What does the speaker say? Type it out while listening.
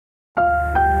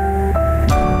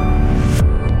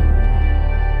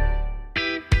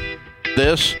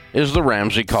This is the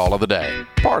Ramsey Call of the Day,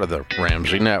 part of the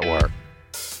Ramsey Network.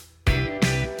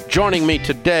 Joining me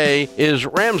today is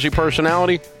Ramsey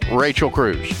personality Rachel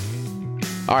Cruz.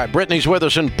 All right, Brittany's with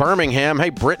us in Birmingham. Hey,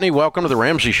 Brittany, welcome to the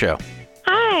Ramsey Show.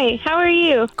 Hi, how are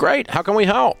you? Great. How can we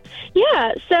help?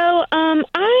 Yeah, so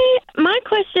my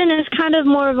question is kind of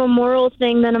more of a moral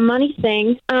thing than a money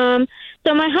thing. So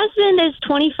my husband is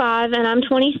 25 and I'm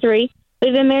 23.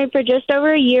 We've been married for just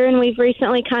over a year, and we've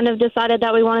recently kind of decided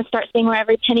that we want to start seeing where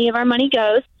every penny of our money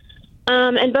goes.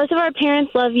 And both of our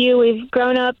parents love you. We've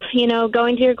grown up,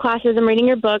 going to your classes and reading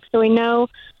your books, so we know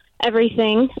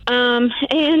everything. And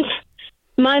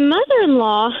my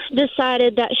mother-in-law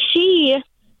decided that she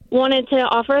wanted to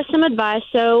offer us some advice,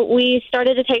 so we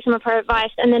started to take some of her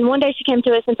advice. And then one day she came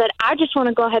to us and said, I just want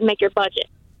to go ahead and make your budget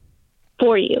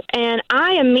for you. And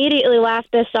I immediately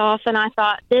laughed this off, and I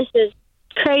thought, this is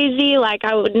crazy. Like,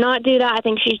 I would not do that. I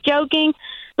think she's joking.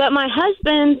 But my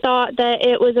husband thought that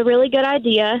it was a really good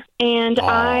idea, and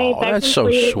I begged and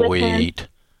pleaded with him.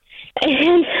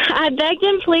 And I begged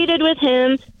and pleaded with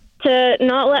him to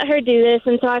not let her do this,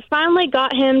 and so I finally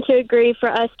got him to agree for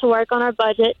us to work on our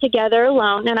budget together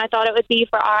alone, and I thought it would be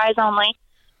for our eyes only.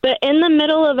 But in the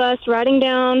middle of us writing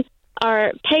down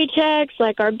our paychecks,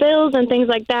 like our bills and things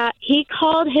like that, he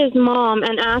called his mom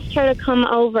and asked her to come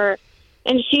over,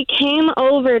 and she came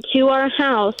over to our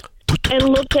house and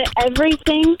looked at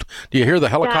everything. Do you hear the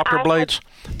helicopter blades?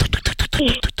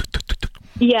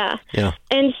 Yeah.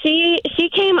 And she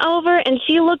came over and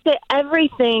she looked at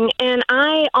everything, and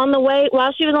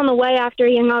while she was on the way after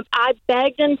he hung up, I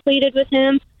begged and pleaded with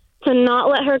him to not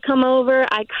let her come over.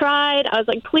 I cried. I was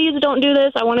like, please don't do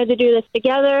this. I wanted to do this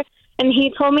together. And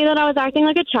he told me that I was acting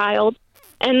like a child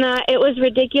and that it was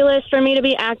ridiculous for me to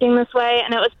be acting this way,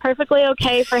 and it was perfectly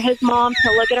okay for his mom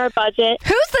to look at our budget.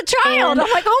 Who's the child? I'm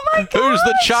like, oh my God. Who's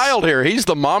the child here? He's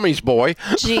the mommy's boy.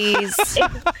 Jeez.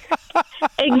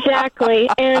 Exactly.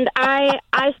 And I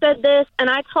said this, and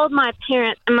I told my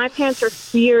parents, and my parents were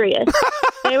furious.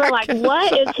 They were like,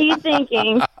 what is he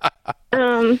thinking?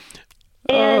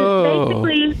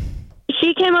 Basically,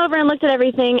 she came over and looked at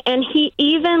everything, and he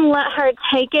even let her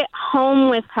take it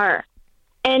home with her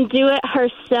and do it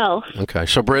herself. Okay,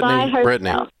 so Brittany,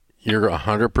 you're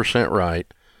 100%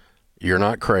 right. You're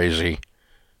not crazy.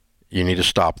 You need to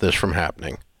stop this from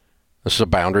happening. This is a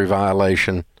boundary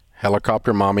violation.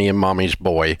 Helicopter mommy and mommy's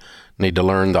boy need to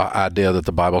learn the idea that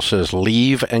the Bible says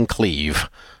leave and cleave.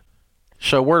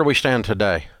 So where do we stand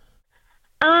today?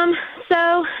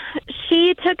 So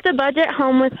she took the budget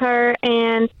home with her,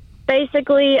 and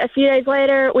basically a few days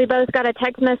later, we both got a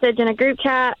text message in a group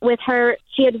chat with her.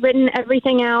 She had written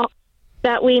everything out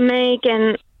that we make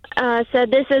and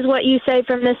said, this is what you save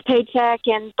from this paycheck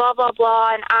and blah, blah,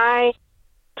 blah. And I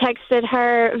texted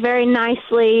her very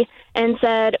nicely and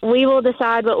said, we will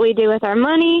decide what we do with our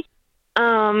money.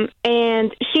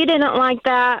 And she didn't like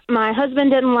that. My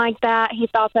husband didn't like that. He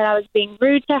thought that I was being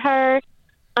rude to her.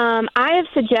 I have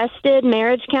suggested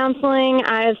marriage counseling.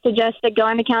 I have suggested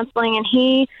going to counseling, and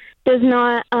he does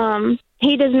not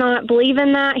believe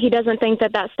in that. He doesn't think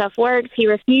that stuff works. He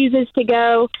refuses to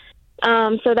go.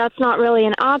 So that's not really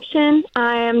an option.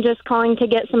 I am just calling to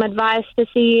get some advice to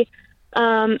see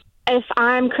if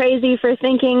I'm crazy for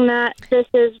thinking that this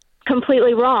is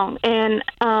completely wrong. And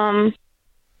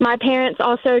my parents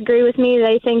also agree with me.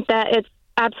 They think that it's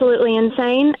absolutely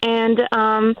insane. And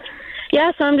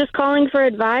so I'm just calling for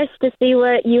advice to see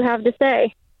what you have to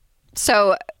say.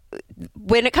 So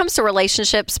when it comes to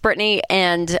relationships, Brittany,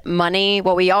 and money,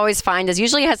 what we always find is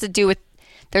usually it has to do with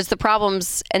there's the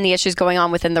problems and the issues going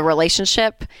on within the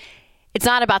relationship. It's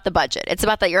not about the budget. It's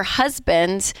about that your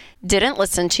husband didn't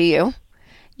listen to you.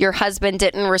 Your husband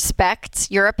didn't respect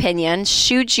your opinion,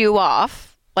 shooed you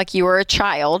off like you were a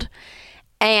child,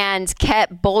 and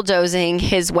kept bulldozing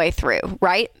his way through,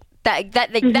 right?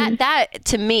 That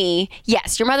to me,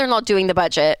 yes, your mother-in-law doing the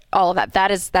budget, all of that,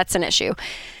 that's an issue.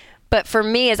 But for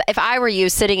me, if I were you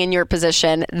sitting in your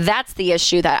position, that's the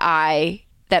issue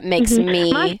that makes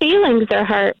me. My feelings are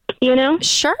hurt,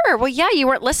 Sure. Well, yeah, you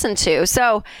weren't listened to.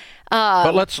 So,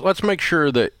 but let's make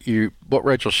sure that what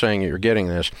Rachel's saying, you're getting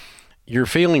this. Your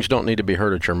feelings don't need to be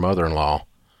hurt at your mother-in-law.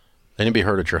 They need to be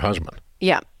hurt at your husband.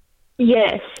 Yeah.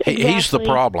 Yes. Exactly. He's the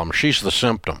problem. She's the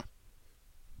symptom.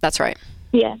 That's right.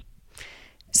 Yeah.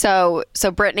 So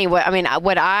Brittany, if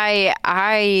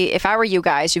I were you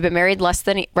guys, you've been married less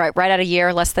than a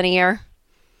year?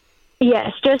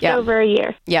 Yes, just over a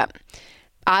year. Yeah.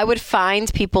 I would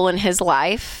find people in his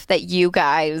life that you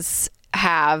guys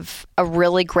have a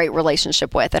really great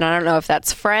relationship with. And I don't know if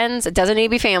that's friends. It doesn't need to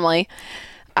be family.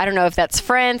 I don't know if that's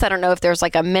friends. I don't know if there's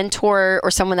like a mentor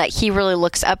or someone that he really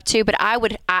looks up to, but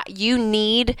you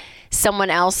need someone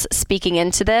else speaking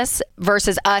into this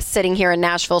versus us sitting here in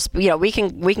Nashville. You know, we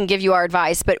can give you our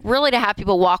advice, but really to have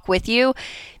people walk with you,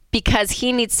 because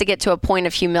he needs to get to a point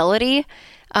of humility,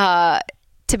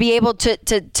 to be able to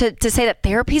say that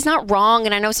therapy's not wrong.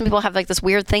 And I know some people have like this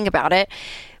weird thing about it,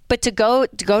 but to go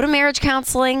to marriage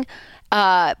counseling,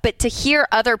 but to hear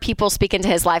other people speak into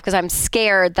his life, because I'm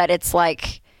scared that it's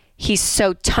like he's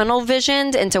so tunnel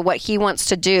visioned into what he wants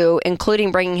to do,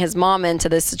 including bringing his mom into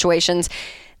these situations,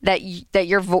 that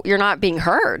you're not being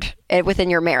heard within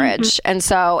your marriage.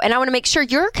 Mm-hmm. And I want to make sure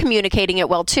you're communicating it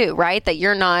well too, right? That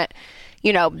you're not,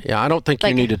 you know. Yeah, I don't think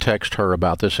you need to text her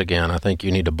about this again. I think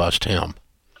you need to bust him.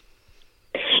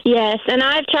 Yes, and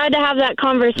I've tried to have that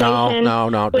conversation.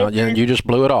 No. You just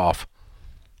blew it off.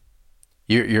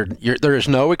 There is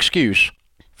no excuse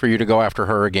for you to go after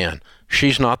her again.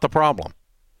 She's not the problem.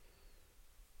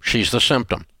 She's the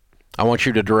symptom. I want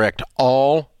you to direct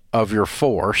all of your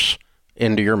force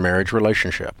into your marriage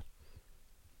relationship.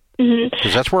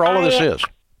 Because that's where all of this is.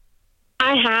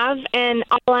 I have, and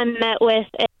all I'm met with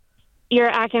is, you're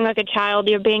acting like a child,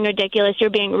 you're being ridiculous, you're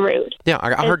being rude. Yeah,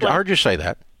 I heard you say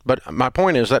that. But my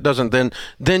point is that doesn't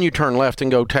then you turn left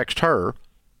and go text her,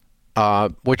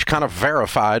 which kind of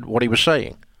verified what he was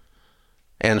saying.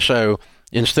 And so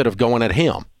instead of going at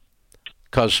him,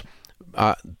 because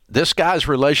this guy's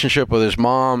relationship with his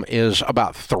mom is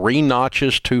about 3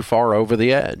 notches too far over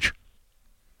the edge.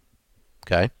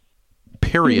 Okay?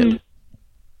 Period. Mm-hmm.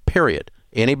 Period.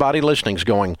 Anybody listening is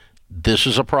going, this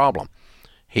is a problem.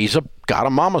 He's got a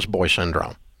mama's boy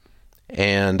syndrome.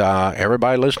 And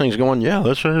everybody listening is going, yeah,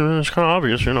 that's kind of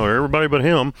obvious, you know, everybody but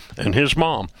him and his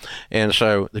mom. And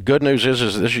so the good news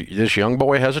is this young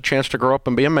boy has a chance to grow up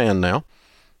and be a man now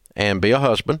and be a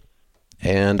husband.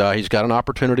 And he's got an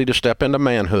opportunity to step into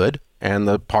manhood. And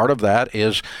the part of that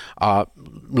is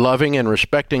loving and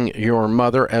respecting your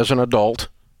mother as an adult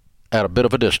at a bit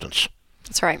of a distance.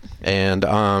 That's right. And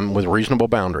with reasonable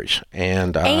boundaries.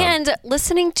 And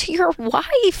listening to your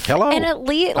wife. Hello. And at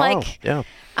least, yeah.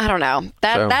 I don't know.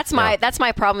 That's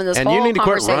my problem in this whole conversation. And you need to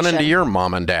quit running to your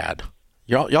mom and dad.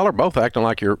 Y'all are both acting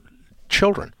like your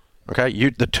children. Okay?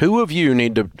 The two of you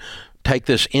need to take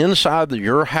this inside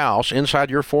your house, inside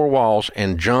your 4 walls,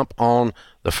 and jump on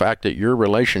the fact that your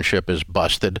relationship is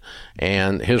busted,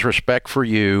 and his respect for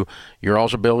you, your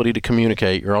all's ability to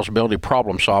communicate, your all's ability to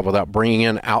problem solve without bringing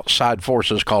in outside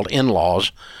forces called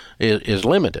in-laws is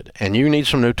limited. And you need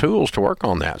some new tools to work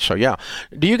on that. So, yeah.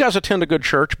 Do you guys attend a good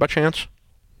church by chance?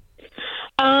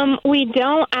 We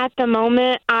don't at the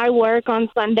moment. I work on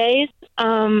Sundays,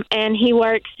 and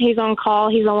he's on call.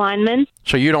 He's a lineman.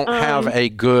 So you don't have a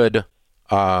good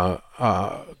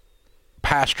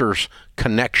pastor's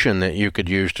connection that you could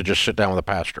use to just sit down with a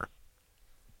pastor?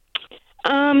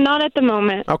 Not at the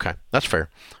moment. Okay, that's fair.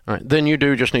 All right, then you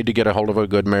do just need to get a hold of a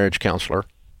good marriage counselor,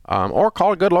 or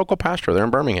call a good local pastor there in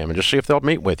Birmingham and just see if they'll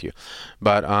meet with you.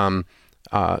 But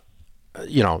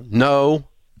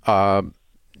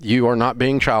you are not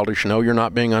being childish. No, you're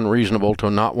not being unreasonable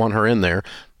to not want her in there.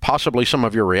 Possibly some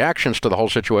of your reactions to the whole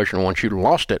situation once you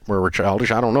lost it were childish.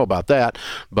 I don't know about that.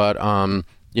 But,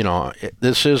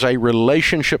 this is a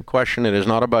relationship question. It is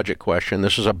not a budget question.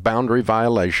 This is a boundary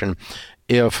violation.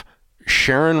 If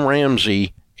Sharon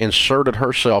Ramsey inserted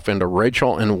herself into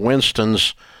Rachel and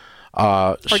Winston's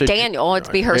or Daniel,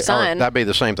 it'd be her son. That'd be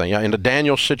the same thing. Yeah, into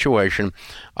Daniel's situation,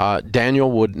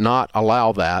 Daniel would not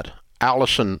allow that.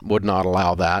 Allison would not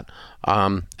allow that,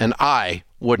 and I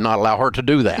would not allow her to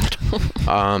do that.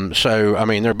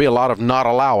 There'd be a lot of not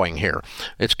allowing here.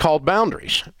 It's called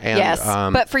boundaries. And, yes,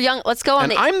 but for let's go on.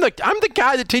 And I'm the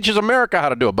guy that teaches America how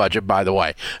to do a budget, by the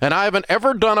way. And I haven't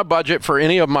ever done a budget for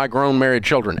any of my grown married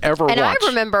children, ever once. And I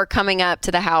remember coming up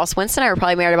to the house. Winston and I were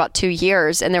probably married about 2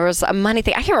 years, and there was a money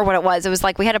thing. I can't remember what it was. It was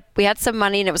like we had some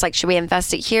money, and it was like, should we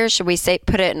invest it here? Should we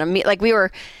put it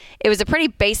in it was a pretty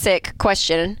basic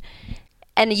question.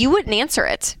 And you wouldn't answer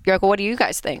it. You're like, well, what do you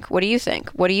guys think? What do you think?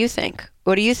 What do you think?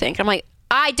 What do you think? I'm like,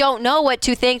 I don't know what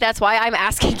to think. That's why I'm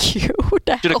asking you.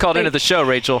 Should have called into the show,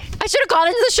 Rachel. I should have called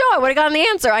into the show. I would have gotten the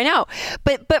answer. I know.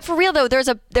 But for real, though, there's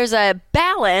a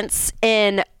balance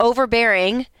in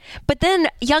overbearing, but then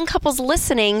young couples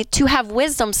listening to have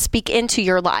wisdom speak into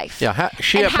your life. Yeah,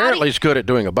 she apparently is good at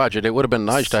doing a budget. It would have been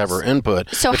nice to have her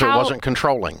input if it wasn't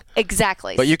controlling.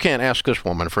 Exactly. But you can't ask this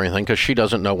woman for anything because she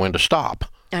doesn't know when to stop.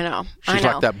 I know. She's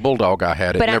like that bulldog I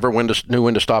had. It never knew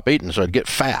when to stop eating, so it'd get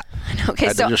fat. Okay, I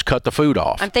had to just cut the food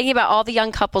off. I'm thinking about all the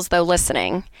young couples, though,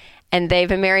 listening, and they've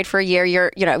been married for a year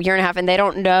and a half, and they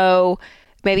don't know.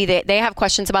 Maybe they have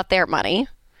questions about their money,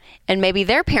 and maybe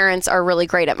their parents are really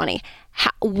great at money.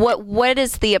 What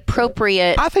is the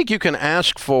appropriate? I think you can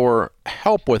ask for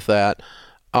help with that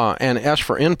and ask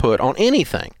for input on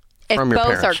anything. If from your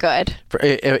both parents. are good.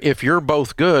 If you're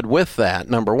both good with that,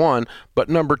 number one. But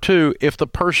number two, if the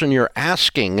person you're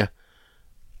asking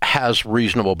has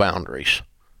reasonable boundaries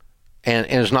and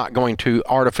is not going to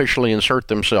artificially insert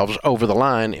themselves over the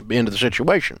line into the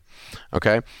situation.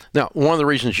 Okay? Now, one of the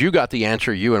reasons you got the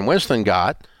answer you and Winston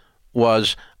got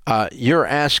was you're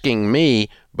asking me,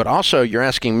 but also you're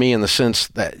asking me in the sense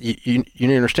that you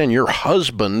understand your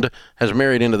husband has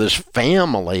married into this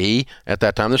family at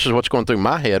that time. This is what's going through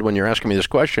my head when you're asking me this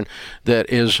question, that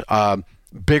is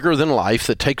bigger than life,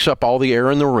 that takes up all the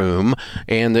air in the room,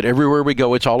 and that everywhere we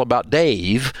go it's all about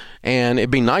Dave, and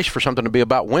it'd be nice for something to be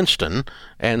about Winston.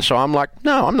 And so I'm like,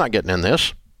 no, I'm not getting in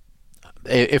this.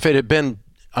 If it had been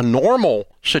a normal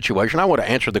situation, I would have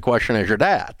answered the question as your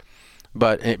dad.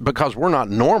 But because we're not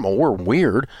normal, we're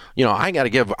weird. I got to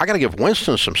give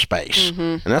Winston some space,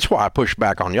 and that's why I push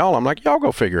back on y'all. I'm like, y'all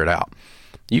go figure it out.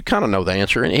 You kind of know the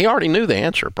answer, and he already knew the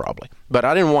answer probably. But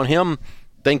I didn't want him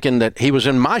thinking that he was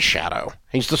in my shadow.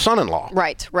 He's the son-in-law,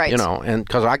 right? And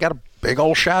because I got a big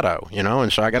old shadow,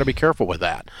 and so I got to be careful with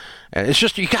that. And it's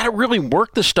just you got to really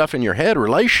work this stuff in your head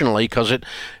relationally, because it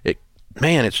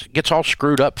gets all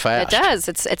screwed up fast. It does.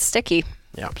 It's sticky.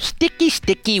 Yeah.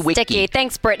 Sticky, wicky. Sticky.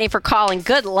 Thanks, Brittany, for calling.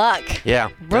 Good luck. Yeah.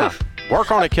 Work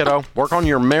on it, kiddo. Work on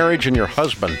your marriage and your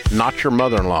husband, not your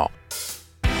mother-in-law.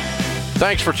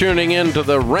 Thanks for tuning in to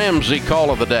the Ramsey Call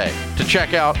of the Day. To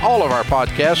check out all of our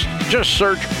podcasts, just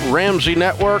search Ramsey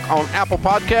Network on Apple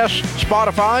Podcasts,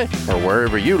 Spotify, or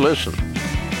wherever you listen.